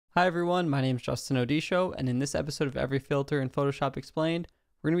Hi everyone, my name is Justin Odisho, and in this episode of Every Filter in Photoshop Explained,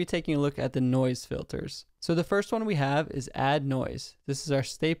 we're going to be taking a look at the noise filters. So the first one we have is Add Noise. This is our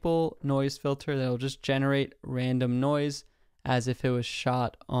staple noise filter that will just generate random noise as if it was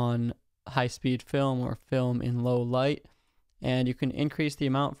shot on high-speed film or film in low light. And you can increase the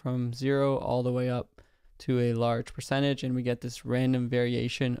amount from 0 all the way up to a large percentage, and we get this random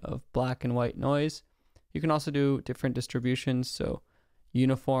variation of black and white noise. You can also do different distributions, so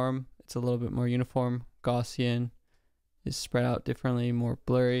uniform, it's a little bit more uniform. Gaussian is spread out differently, more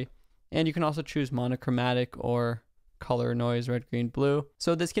blurry. And you can also choose monochromatic or color noise, red, green, blue.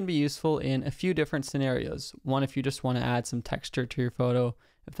 So this can be useful in a few different scenarios. One, if you just want to add some texture to your photo,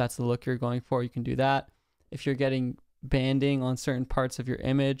 if that's the look you're going for, you can do that. If you're getting banding on certain parts of your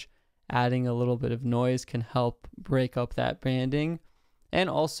image, adding a little bit of noise can help break up that banding. And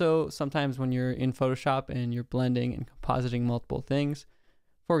also sometimes when you're in Photoshop and you're blending and compositing multiple things,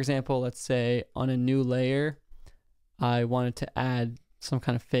 for example, let's say on a new layer, I wanted to add some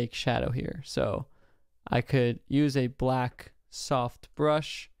kind of fake shadow here. So I could use a black soft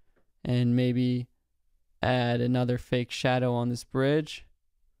brush and maybe add another fake shadow on this bridge.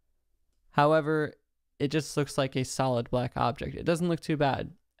 However, it just looks like a solid black object. It doesn't look too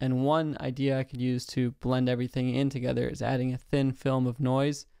bad. And one idea I could use to blend everything in together is adding a thin film of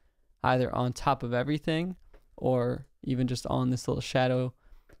noise, either on top of everything or even just on this little shadow,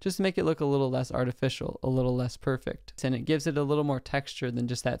 just to make it look a little less artificial, a little less perfect. And it gives it a little more texture than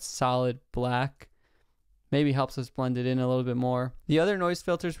just that solid black. Maybe helps us blend it in a little bit more. The other noise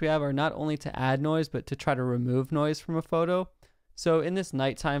filters we have are not only to add noise, but to try to remove noise from a photo. So in this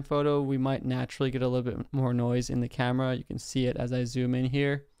nighttime photo, we might naturally get a little bit more noise in the camera. You can see it as I zoom in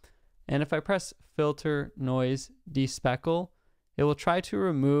here. And if I press Filter, Noise, Despeckle, it will try to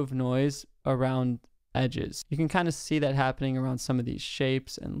remove noise around edges. You can kind of see that happening around some of these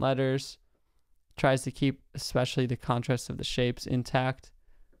shapes and letters. It tries to keep especially the contrast of the shapes intact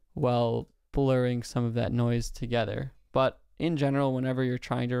while blurring some of that noise together. But in general, whenever you're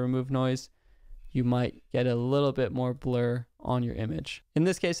trying to remove noise, you might get a little bit more blur on your image. In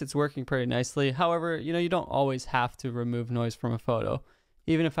this case, it's working pretty nicely. However, you don't always have to remove noise from a photo.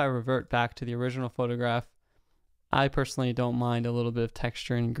 Even if I revert back to the original photograph, I personally don't mind a little bit of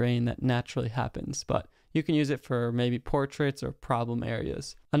texture and grain that naturally happens, but you can use it for maybe portraits or problem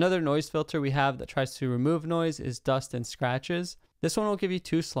areas. Another noise filter we have that tries to remove noise is dust and scratches. This one will give you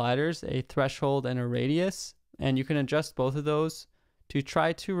two sliders, a threshold and a radius, and you can adjust both of those to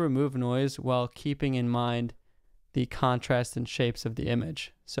try to remove noise while keeping in mind the contrast and shapes of the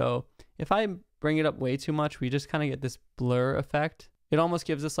image. So if I bring it up way too much, we just kind of get this blur effect. It almost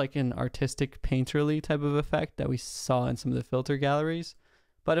gives us like an artistic painterly type of effect that we saw in some of the filter galleries.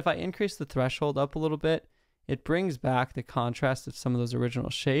 But if I increase the threshold up a little bit, it brings back the contrast of some of those original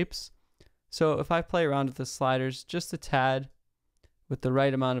shapes. So if I play around with the sliders just a tad with the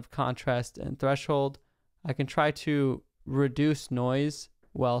right amount of contrast and threshold, I can try to reduce noise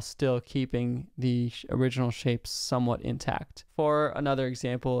while still keeping the original shapes somewhat intact. For another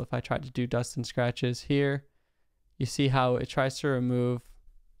example, if I tried to do dust and scratches here, you see how it tries to remove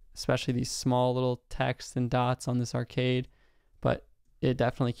especially these small little text and dots on this arcade, but it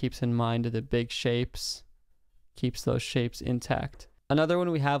definitely keeps in mind the big shapes, keeps those shapes intact. Another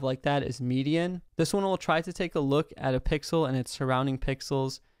one we have like that is median. This one will try to take a look at a pixel and its surrounding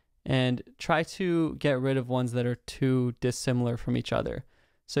pixels and try to get rid of ones that are too dissimilar from each other.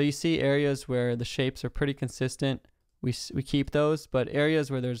 So you see areas where the shapes are pretty consistent, we keep those, but areas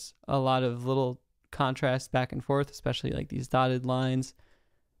where there's a lot of little contrast back and forth, especially like these dotted lines,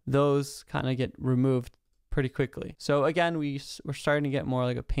 those kind of get removed pretty quickly. So again, we're starting to get more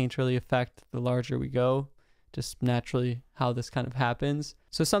like a painterly effect the larger we go, just naturally how this kind of happens.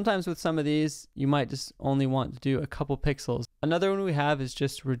 So sometimes with some of these, you might just only want to do a couple pixels. Another one we have is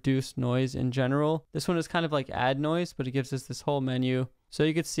just reduce noise in general. This one is kind of like add noise, but it gives us this whole menu. So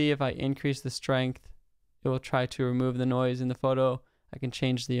you could see if I increase the strength, it will try to remove the noise in the photo. I can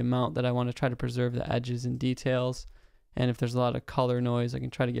change the amount that I want to try to preserve the edges and details. And if there's a lot of color noise, I can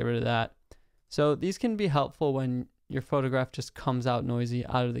try to get rid of that. So these can be helpful when your photograph just comes out noisy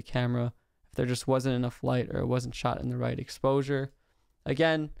out of the camera, if there just wasn't enough light or it wasn't shot in the right exposure.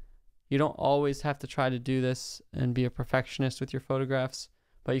 Again, you don't always have to try to do this and be a perfectionist with your photographs,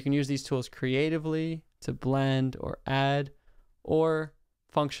 but you can use these tools creatively to blend or add, or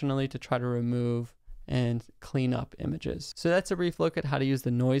functionally to try to remove and clean up images. So that's a brief look at how to use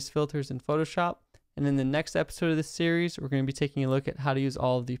the noise filters in Photoshop. And in the next episode of this series, we're going to be taking a look at how to use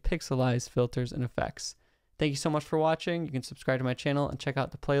all of the pixelized filters and effects. Thank you so much for watching. You can subscribe to my channel and check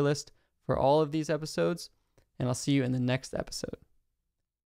out the playlist for all of these episodes, and I'll see you in the next episode.